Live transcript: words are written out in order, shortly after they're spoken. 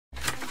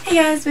Hey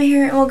guys, we're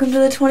here and welcome to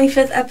the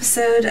 25th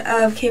episode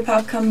of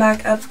K-Pop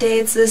Comeback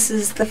Updates. This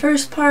is the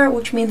first part,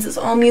 which means it's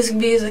all music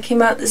videos that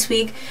came out this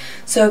week.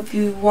 So if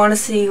you want to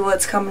see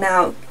what's coming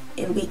out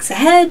in weeks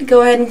ahead,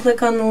 go ahead and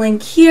click on the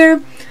link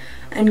here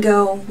and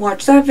go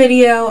watch that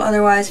video.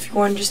 Otherwise, if you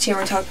want to just hear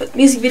me talk about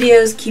music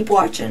videos, keep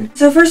watching.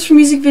 So first for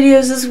music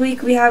videos this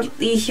week, we have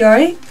the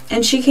Hyori,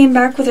 and she came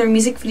back with her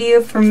music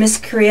video for Miss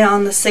Korea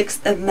on the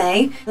 6th of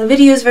May. The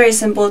video is very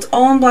simple. It's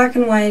all in black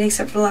and white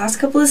except for the last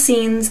couple of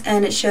scenes,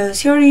 and it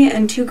shows Hyori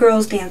and two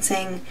girls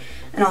dancing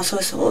and also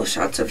solo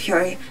shots of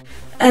Hyori.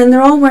 And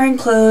they're all wearing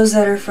clothes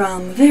that are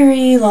from a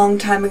very long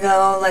time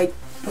ago, like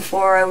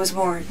before I was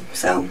born.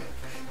 So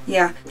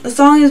yeah, the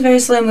song is very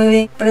slow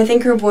moving, but I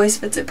think her voice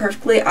fits it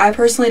perfectly. I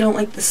personally don't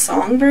like the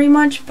song very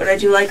much, but I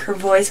do like her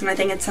voice and I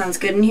think it sounds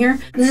good in here.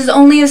 This is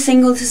only a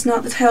single, this is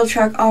not the title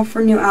track off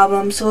her new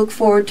album, so look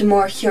forward to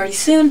more Hyori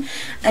soon.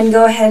 And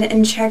go ahead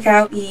and check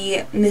out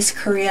the Miss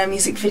Korea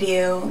music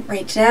video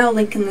right now,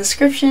 link in the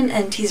description,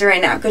 and teaser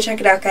right now. Go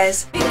check it out,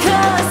 guys.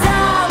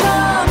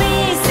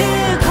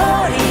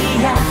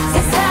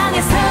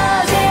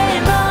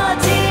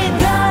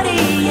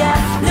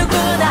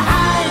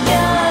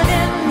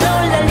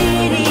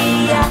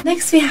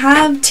 Next we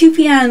have 2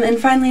 PM, and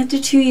finally after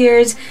 2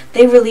 years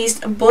they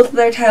released both of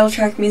their title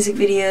track music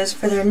videos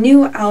for their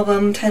new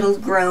album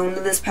titled Grown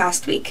this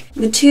past week.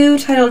 The two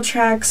title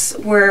tracks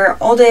were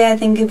All Day I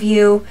Think of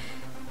You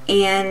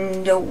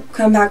and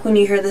Come Back When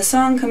You Hear This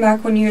Song. Come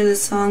Back When You Hear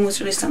This Song was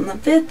released on the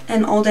 5th,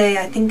 and All Day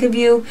I Think of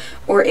You,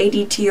 or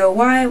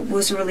ADTOY,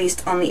 was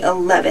released on the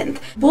 11th.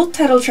 Both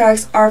title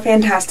tracks are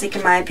fantastic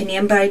in my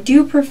opinion, but I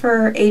do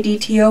prefer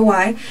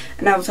ADTOY,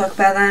 and I will talk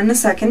about that in a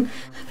second.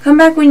 Come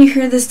Back When You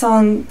Hear This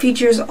Song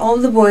features all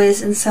of the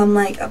boys in some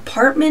like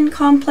apartment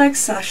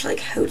complex / like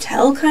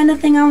hotel kind of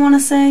thing, I want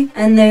to say.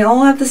 And they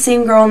all have the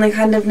same girl and they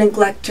kind of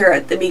neglect her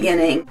at the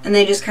beginning. And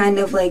they just kind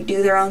of like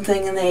do their own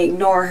thing and they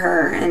ignore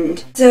her.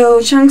 And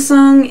so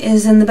Changsung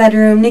is in the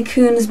bedroom,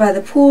 Nickhoon is by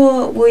the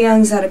pool,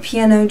 Wooyoung's at a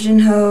piano,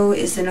 Jinho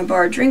is in a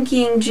bar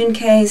drinking,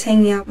 Junkei is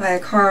hanging out by a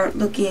car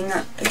looking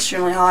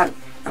extremely hot.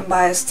 I'm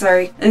biased,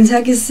 sorry. And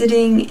Tech is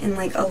sitting in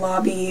like a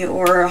lobby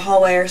or a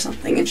hallway or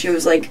something, and she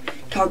was like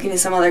talking to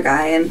some other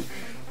guy and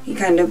he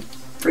kind of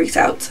freaks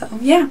out, so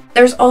yeah.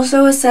 There's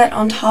also a set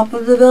on top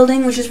of the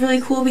building, which is really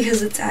cool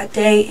because it's at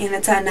day and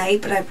it's at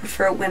night, but I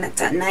prefer when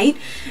it's at night.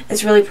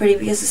 It's really pretty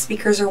because the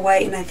speakers are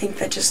white and I think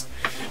that just,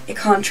 it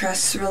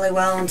contrasts really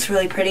well and it's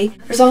really pretty.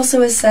 There's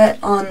also a set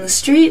on the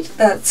street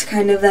that's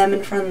kind of them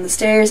in front of the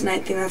stairs, and I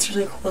think that's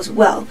really cool as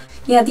well.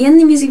 Yeah, at the end of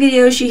the music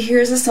video, she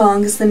hears a song,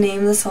 because the name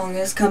of the song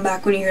is Come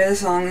Back When You Hear the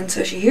Song, and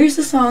so she hears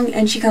the song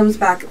and she comes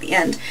back at the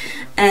end.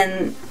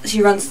 And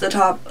she runs to the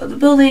top of the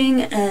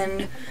building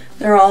and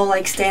they're all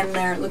like standing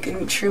there looking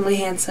extremely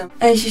handsome.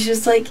 And she's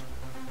just like,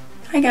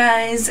 hi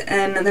guys,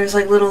 and there's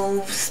like little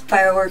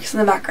fireworks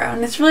in the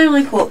background. It's really,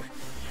 really cool.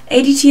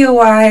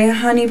 ADTOY,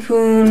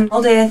 Honeypoon,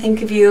 All Day I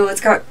Think of You.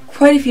 It's got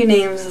quite a few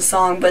names, the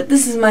song, but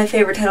this is my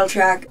favorite title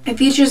track. It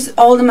features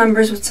all the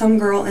members with some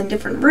girl in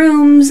different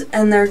rooms,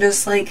 and they're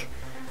just like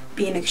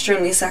being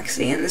extremely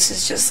sexy, and this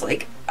is just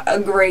like a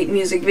great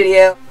music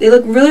video. They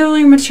look really,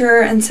 really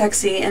mature and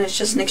sexy, and it's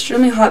just an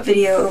extremely hot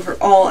video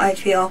overall, I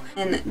feel.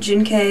 And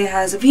Junkei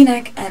has a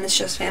v-neck, and it's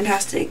just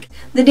fantastic.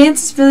 The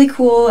dance is really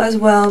cool as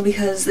well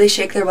because they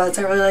shake their butts.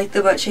 I really like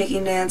the butt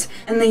shaking dance.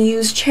 And they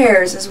use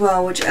chairs as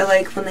well, which I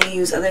like when they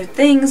use other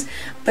things,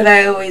 but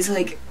I always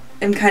like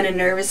I'm kind of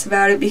nervous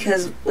about it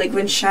because like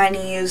when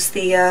SHINee used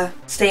the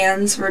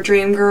stands for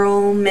Dream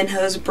Girl,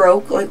 Minho's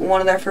broke. Like one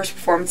of their first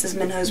performances,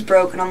 Minho's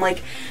broke, and I'm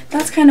like,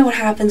 that's kind of what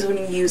happens when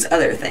you use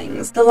other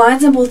things. The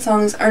lines in both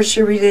songs are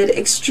distributed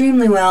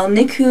extremely well.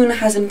 Nickhoon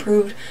has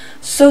improved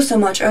so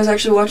much. I was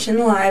actually watching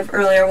the live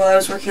earlier while I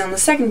was working on the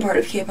second part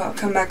of K-Pop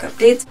Comeback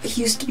Updates.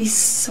 He used to be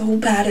so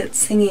bad at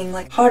singing.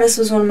 Like Hottest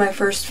was one of my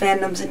first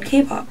fandoms in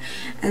K-pop,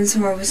 and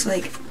so I was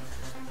like,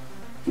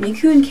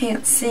 Nickhoon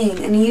can't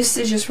sing, and he used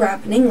to just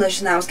rap in English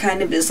and that was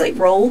kind of his like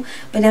role,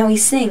 but now he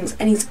sings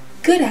and he's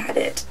good at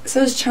it.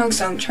 So is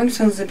Changsung.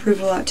 Changsung's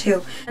improved a lot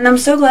too. And I'm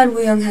so glad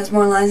Wooyoung has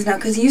more lines now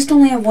because he used to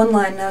only have one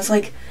line and I was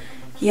like,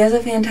 he has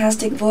a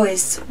fantastic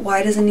voice,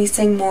 why doesn't he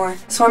sing more?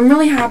 So I'm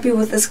really happy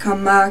with this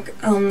comeback.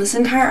 This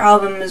entire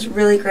album is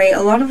really great.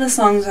 A lot of the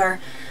songs are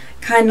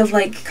kind of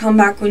like Come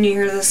Back When You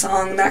Hear the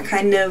Song, that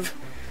kind of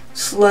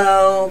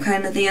slow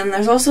kind of thing, and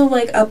there's also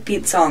like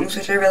upbeat songs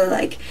which I really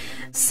like.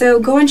 So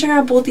go and check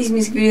out both these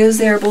music videos.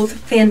 They are both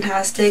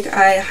fantastic.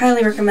 I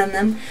highly recommend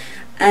them.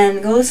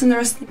 And go listen to the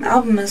rest of the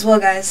album as well,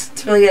 guys.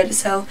 It's really good.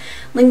 So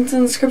links in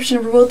the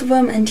description for both of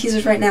them and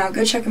teasers right now.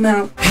 Go check them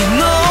out.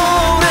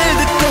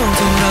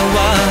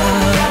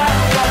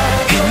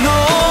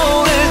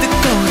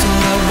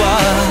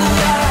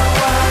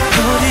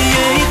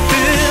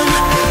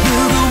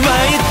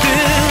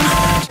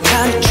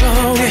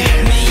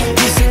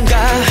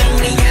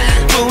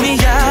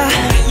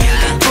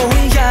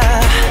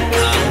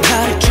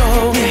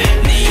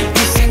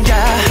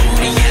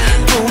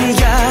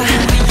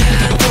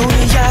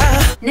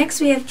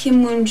 Next we have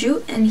Woo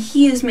Joo, and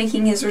he is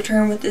making his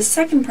return with his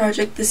second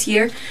project this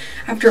year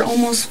after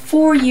almost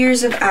 4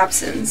 years of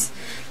absence.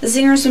 The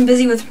singer has been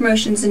busy with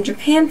promotions in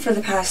Japan for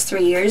the past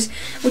 3 years,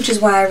 which is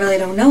why I really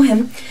don't know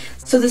him.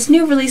 So this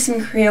new release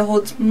in Korea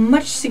holds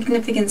much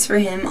significance for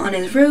him on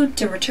his road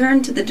to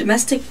return to the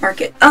domestic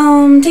market.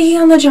 Taking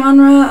on the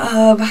genre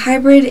of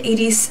hybrid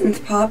 80s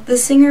synth pop, the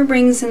singer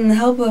brings in the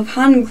help of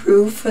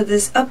Hangru for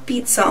this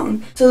upbeat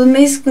song. So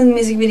basically the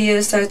music video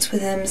starts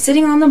with him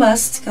sitting on the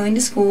bus going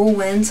to school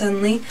when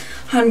suddenly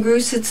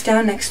Hangru sits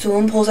down next to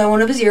him, pulls out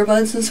one of his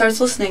earbuds and starts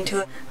listening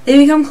to it. They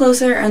become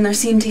closer and they're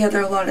seen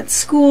together a lot at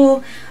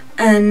school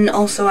and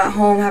also at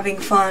home, having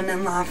fun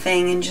and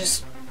laughing and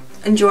just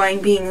enjoying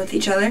being with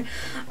each other.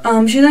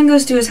 She then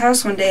goes to his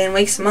house one day and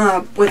wakes him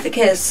up with a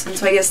kiss, and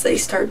so I guess they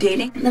start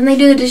dating. Then they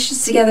do the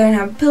dishes together and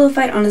have a pillow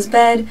fight on his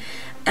bed,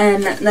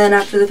 and then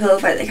after the pillow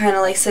fight they kind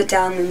of like sit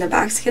down and their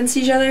backs against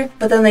each other,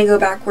 but then they go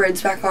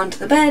backwards back onto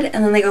the bed,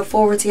 and then they go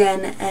forwards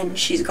again, and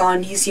she's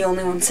gone. He's the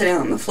only one sitting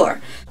on the floor.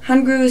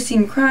 Hangru is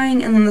seen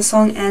crying, and then the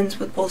song ends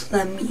with both of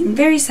them being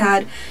very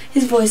sad.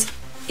 His voice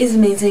is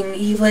amazing.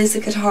 He plays the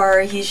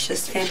guitar. He's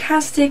just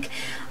fantastic.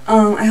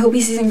 I hope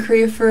he stays in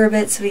Korea for a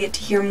bit so we get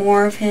to hear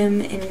more of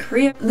him in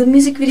Korea. The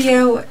music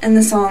video and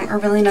the song are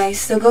really nice,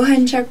 so go ahead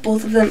and check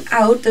both of them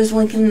out. There's a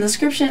link in the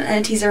description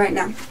and a teaser right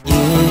now.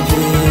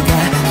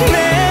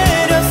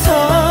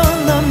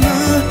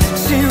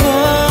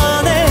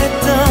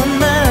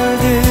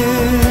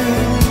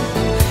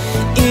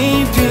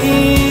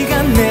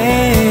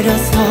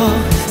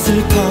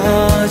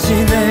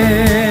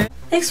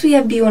 Next we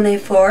have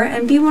B1A4,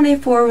 and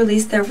B1A4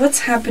 released their What's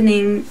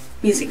Happening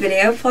music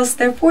video, plus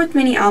their 4th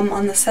mini album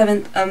on the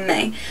 7th of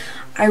May.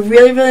 I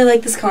really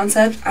like this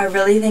concept. I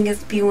really think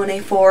it's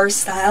B1A4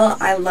 style.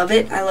 I love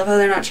it. I love how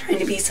they're not trying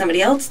to be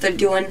somebody else. They're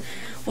doing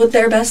what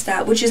they're best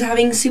at, which is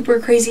having super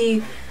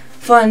crazy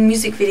fun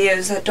music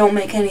videos that don't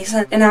make any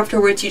sense. And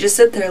afterwards you just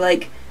sit there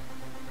like,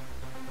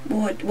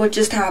 what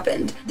just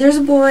happened? There's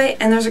a boy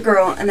and there's a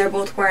girl and they're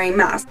both wearing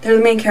masks. They're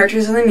the main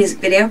characters of the music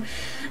video.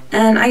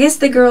 And I guess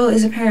the girl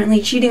is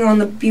apparently cheating on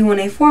the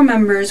B1A4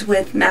 members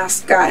with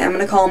Mask Guy. I'm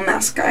gonna call him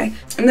Mask Guy.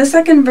 In the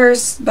second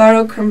verse,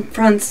 Baro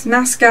confronts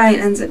Mask Guy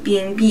and ends up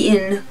being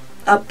beaten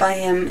up by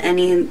him, and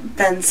he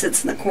then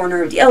sits in the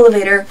corner of the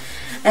elevator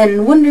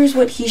and wonders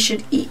what he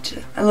should eat.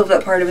 I love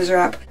that part of his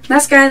rap.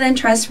 Mask Guy then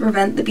tries to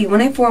prevent the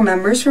B1A4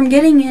 members from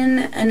getting in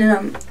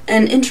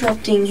and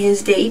interrupting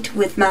his date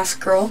with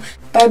Mask Girl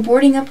by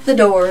boarding up the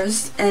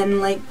doors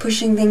and like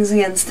pushing things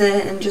against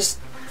it and just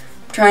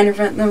trying to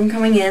prevent them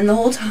coming in. The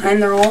whole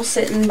time they're all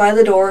sitting by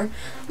the door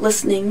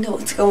listening to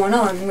what's going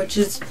on, which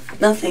is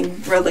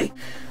nothing really.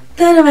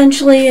 Then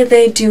eventually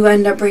they do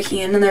end up breaking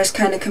in, and there's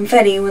kind of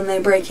confetti when they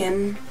break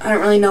in. I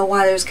don't really know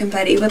why there's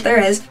confetti, but there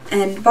is.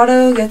 And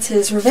Bado gets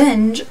his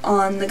revenge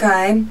on the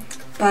guy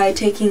by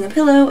taking a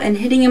pillow and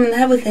hitting him in the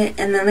head with it,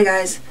 and then the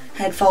guy's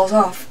head falls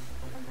off.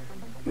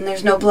 And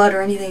there's no blood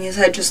or anything. His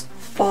head just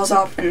falls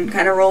off and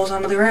kind of rolls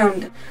onto the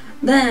ground.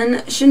 Then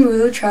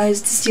Shinwoo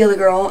tries to steal the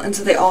girl, and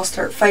so they all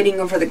start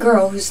fighting over the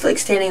girl, who's like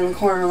standing in the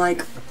corner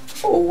like,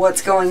 oh,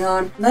 what's going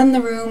on? Then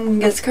the room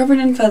gets covered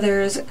in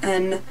feathers,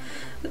 and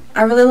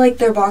I really like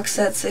their box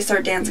sets. They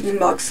start dancing in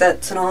box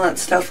sets and all that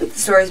stuff, like the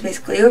story's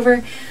basically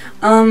over.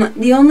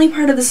 The only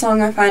part of the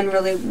song I find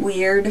really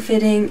weird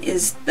fitting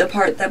is the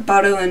part that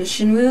Bado and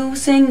Shinwoo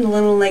sing, the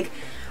little like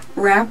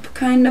rap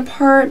kind of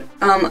part.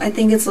 I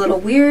think it's a little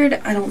weird.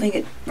 I don't think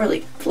it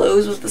really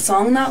flows with the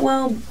song that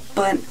well,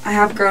 but I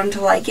have grown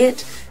to like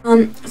it.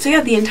 So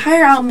yeah, the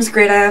entire album is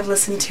great. I have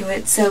listened to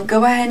it, so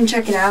go ahead and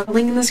check it out.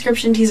 Link in the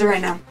description, teaser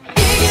right now.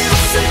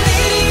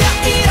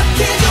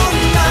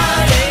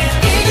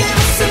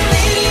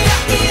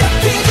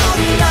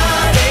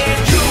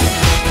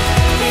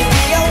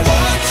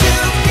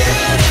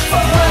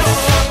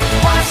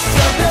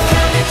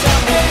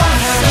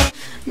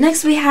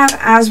 Next we have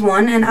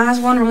As1, and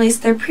As1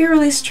 released their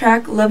pre-release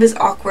track Love Is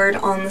Awkward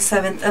on the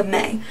 7th of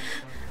May.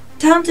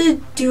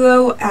 Talented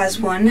duo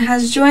As1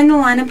 has joined the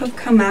lineup of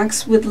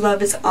comebacks with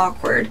Love Is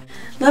Awkward.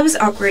 Love Is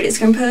Awkward is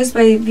composed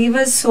by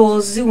Viva's Soul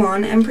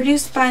Zuwon and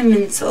produced by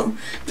Minsul.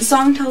 The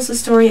song tells the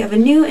story of a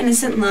new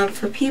innocent love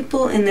for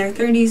people in their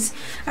 30s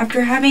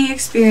after having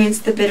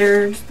experienced the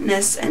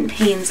bitterness and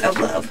pains of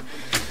love.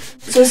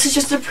 So this is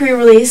just a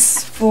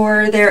pre-release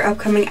for their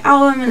upcoming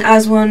album, and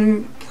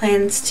As1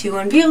 plans to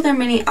unveil their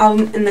mini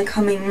album in the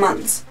coming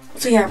months.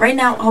 So yeah, right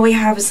now all we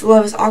have is the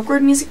Love Is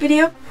Awkward music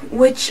video,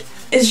 which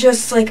is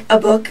just like a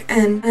book,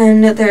 and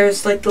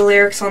there's like the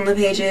lyrics on the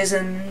pages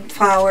and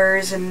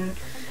flowers, and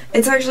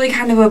it's actually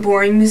kind of a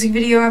boring music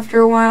video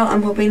after a while.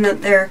 I'm hoping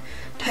that their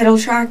title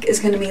track is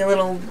going to be a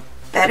little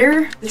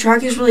better. The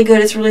track is really good,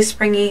 it's really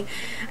springy,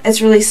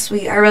 it's really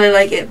sweet, I really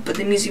like it, but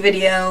the music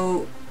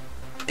video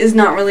is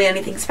not really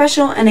anything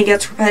special, and it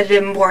gets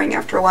repetitive and boring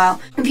after a while.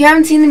 If you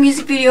haven't seen the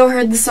music video or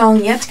heard the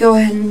song yet, go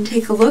ahead and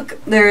take a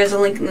look. There is a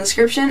link in the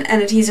description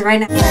and a teaser right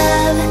now.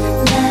 Love,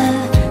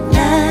 love,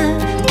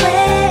 love,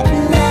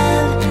 when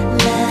love,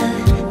 love,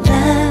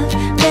 love,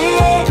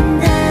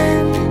 when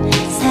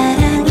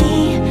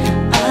사랑이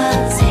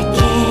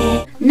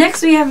어색해. Next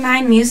Next we have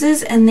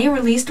 9Muses, and they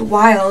released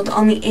Wild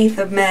on the 8th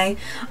of May.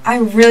 I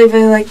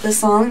really like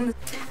this song.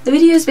 The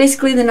video is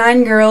basically the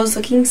 9 girls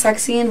looking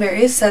sexy in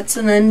various sets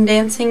and then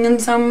dancing in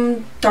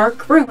some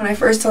dark room. When I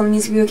first saw the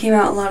music video came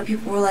out, a lot of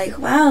people were like,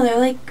 wow, they're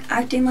like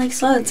acting like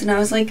sluts, and I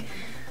was like,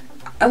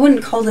 I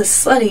wouldn't call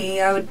this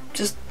slutty, I would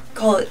just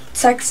call it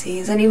sexy.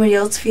 Does anybody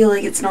else feel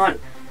like it's not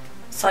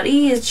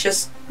slutty? It's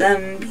just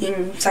them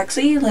being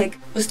sexy. Like,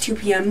 was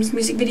 2PM's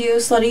music video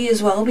slutty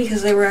as well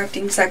because they were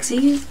acting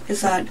sexy?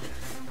 Is that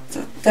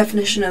the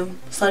definition of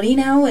slutty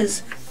now,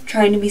 is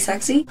trying to be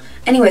sexy?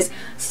 Anyways,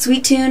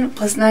 Sweet Tune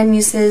plus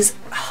 9Muses,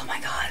 oh my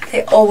god,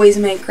 they always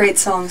make great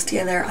songs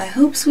together. I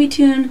hope Sweet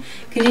Tune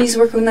continues to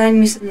work with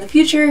 9Muses in the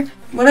future.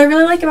 What I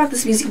really like about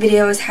this music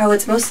video is how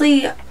it's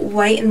mostly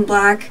white and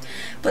black,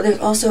 but there's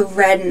also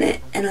red in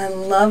it, and I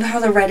love how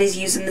the red is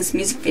used in this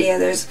music video.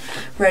 There's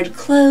red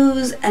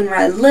clothes and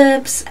red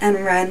lips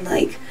and red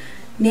like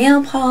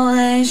nail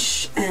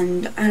polish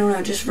and I don't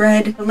know, just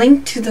red. A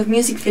link to the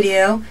music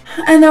video,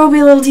 and there will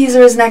be little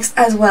teasers next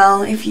as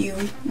well if you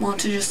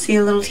want to just see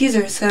a little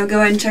teaser, so go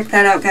ahead and check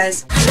that out,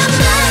 guys.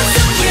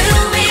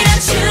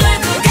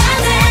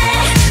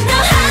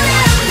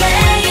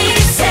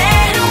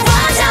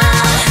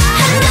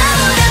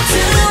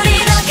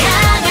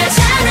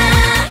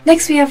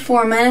 Next we have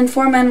 4Men, and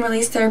 4Men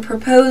released their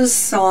Propose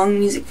song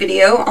music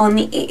video on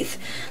the 8th.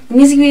 The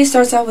music video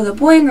starts off with a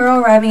boy and girl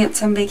arriving at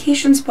some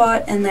vacation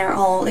spot, and they're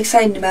all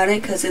excited about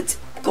it because it's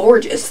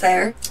gorgeous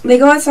there. They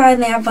go outside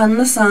and they have fun in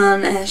the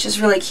sun, and it's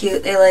just really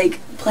cute. They like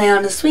play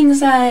on a swing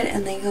set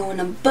and they go in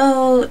a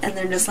boat and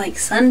they're just like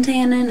sun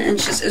tanning, and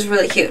it's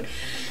really cute.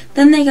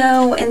 Then they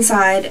go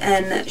inside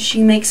and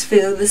she makes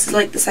food. This is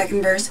like the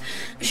second verse.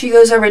 She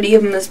goes over to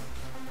give him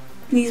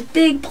these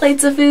big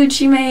plates of food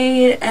she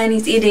made, and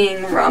he's eating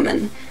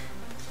ramen.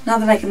 Not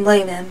that I can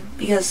blame him,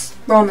 because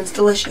ramen's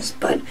delicious,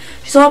 but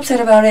she's all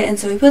upset about it, and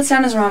so he puts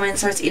down his ramen and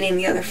starts eating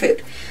the other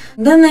food.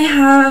 Then they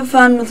have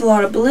fun with a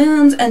lot of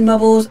balloons and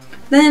bubbles.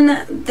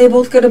 Then they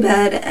both go to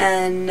bed,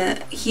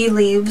 and he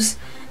leaves,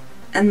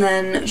 and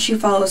then she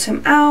follows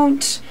him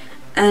out,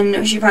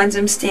 and she finds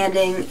him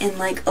standing in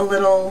like a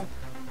little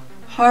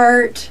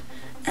heart,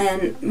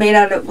 and made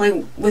out of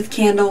like with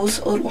candles,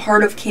 a little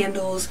heart of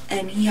candles,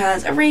 and he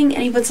has a ring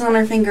and he puts it on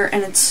her finger,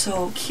 and it's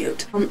so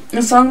cute.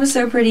 The song was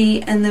so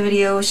pretty and the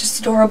video was just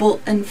adorable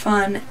and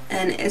fun,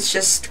 and it's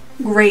just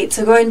great,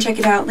 so go ahead and check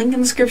it out. Link in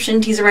the description,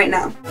 teaser right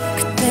now.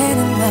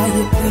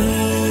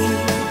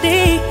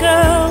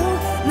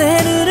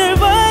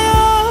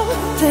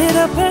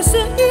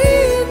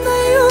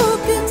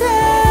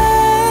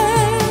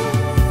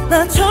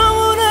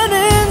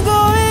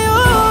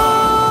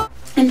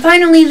 And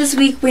finally this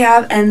week we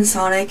have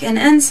N.Sonic, and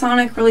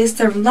N.Sonic released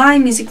their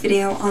live music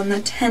video on the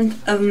 10th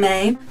of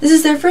May. This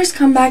is their first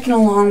comeback in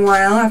a long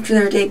while after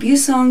their debut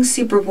song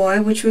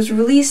Superboy, which was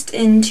released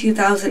in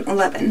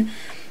 2011.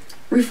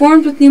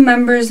 Reformed with new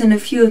members and a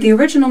few of the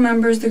original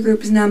members, the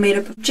group is now made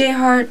up of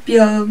J-Heart,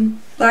 Byul,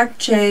 Black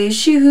J,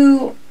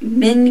 Shihu,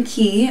 Min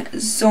Ki,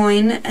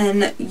 Zoin,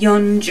 and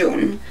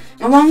Yeonjun.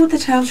 Along with the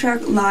title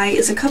track, Lie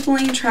is a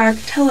coupling track,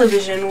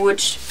 Television,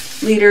 which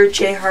leader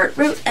J-Heart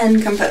wrote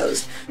and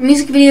composed. The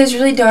music video is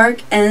really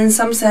dark, and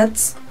some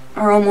sets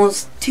are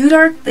almost too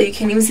dark that you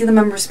can't even see the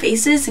members'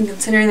 faces, and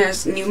considering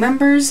there's new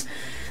members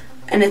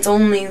and it's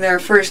only their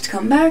first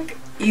comeback,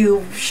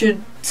 you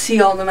should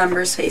see all the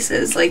members'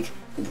 faces. Like,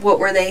 what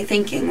were they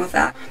thinking with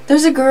that?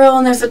 There's a girl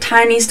and there's a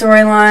tiny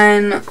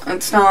storyline.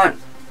 It's not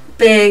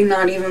big,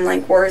 not even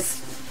like worth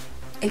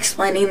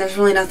explaining. There's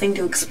really nothing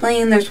to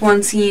explain. There's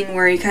one scene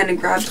where he kind of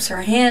grabs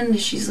her hand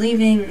as she's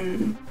leaving.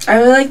 And I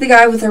really like the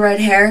guy with the red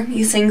hair.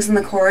 He sings in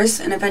the chorus,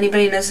 and if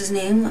anybody knows his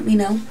name, let me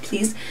know,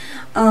 please.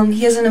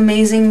 He has an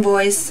amazing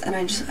voice, and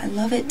I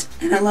love it,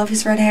 and I love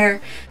his red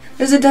hair.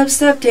 There's a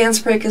dubstep dance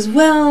break as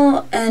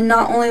well, and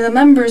not only the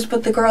members,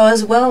 but the girl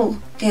as well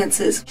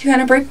dances. She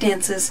kind of break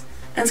dances.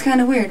 And it's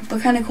kind of weird, but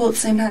kind of cool at the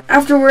same time.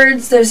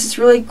 Afterwards, there's this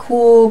really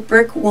cool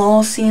brick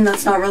wall scene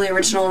that's not really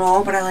original at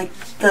all, but I like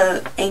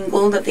the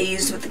angle that they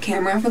used with the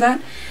camera for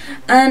that.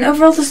 And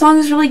overall, the song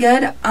is really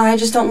good. I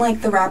just don't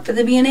like the rap at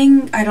the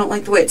beginning. I don't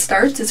like the way it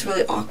starts. It's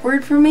really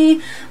awkward for me,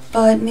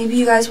 but maybe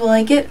you guys will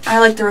like it. I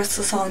like the rest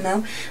of the song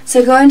though.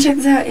 So go ahead and check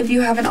this out if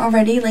you haven't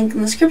already. Link in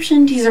the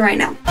description, teaser right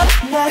now.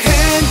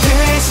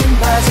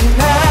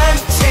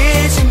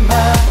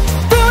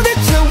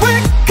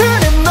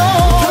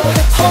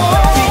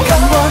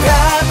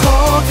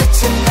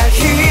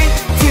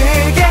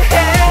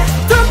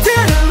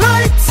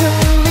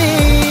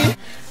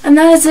 And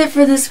that is it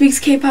for this week's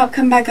K-pop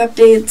comeback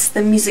updates,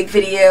 the music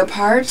video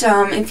part.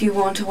 If you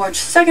want to watch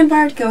the second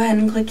part, go ahead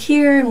and click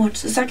here and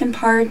watch the second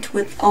part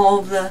with all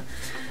of the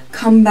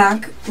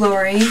comeback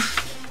glory.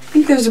 I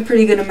think there's a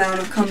pretty good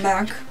amount of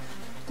comeback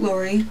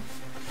glory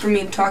for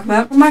me to talk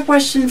about. My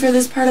question for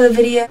this part of the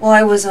video, while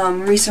I was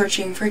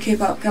researching for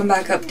K-pop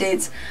comeback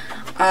updates,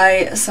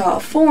 I saw a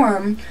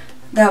forum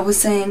that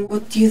was saying,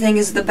 what do you think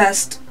is the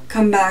best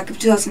comeback of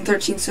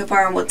 2013 so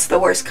far and what's the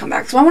worst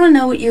comeback. So I want to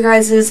know what your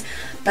guys'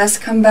 best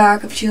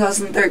comeback of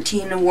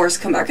 2013 and worst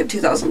comeback of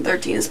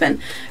 2013 has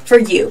been for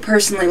you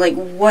personally. Like,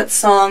 what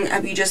song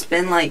have you just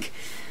been like,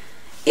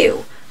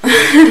 ew?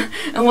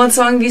 And what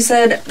song have you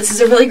said, this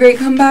is a really great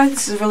comeback,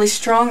 this is really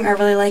strong, I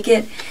really like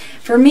it?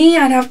 For me,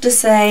 I'd have to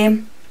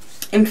say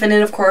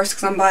Infinite, of course,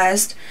 because I'm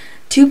biased.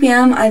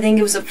 2PM, I think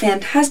it was a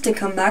fantastic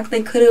comeback.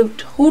 They could have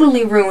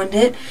totally ruined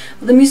it.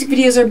 But the music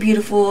videos are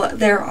beautiful.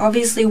 They're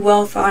obviously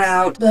well thought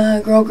out.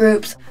 The girl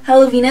groups.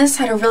 Hello Venus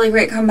had a really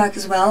great comeback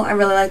as well. I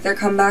really like their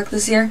comeback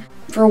this year.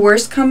 For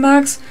worst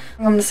comebacks,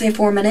 I'm going to say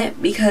 4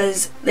 Minute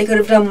because they could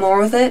have done more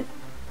with it.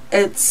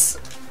 It's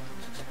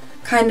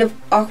kind of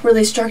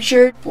awkwardly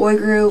structured. Boy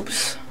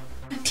groups.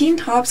 Teen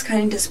Top's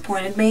kind of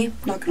disappointed me,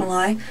 not gonna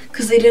lie,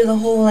 because they did the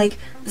whole like,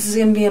 this is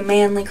gonna be a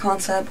manly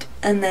concept,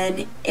 and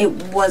then it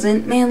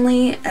wasn't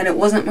manly and it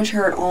wasn't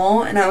mature at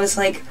all, and I was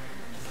like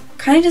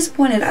kind of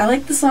disappointed. I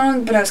liked the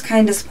song, but I was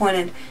kind of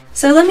disappointed.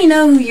 So let me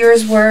know who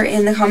yours were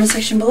in the comment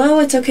section below.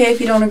 It's okay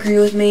if you don't agree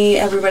with me.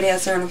 Everybody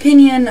has their own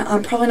opinion.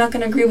 I'm probably not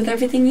gonna agree with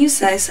everything you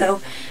say,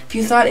 so if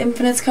you thought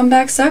Infinite's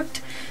comeback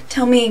sucked,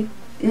 tell me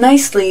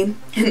nicely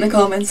in the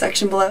comment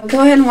section below.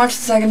 Go ahead and watch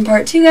the second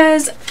part too,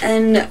 guys,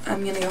 and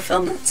I'm gonna go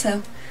film that,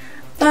 so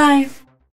bye!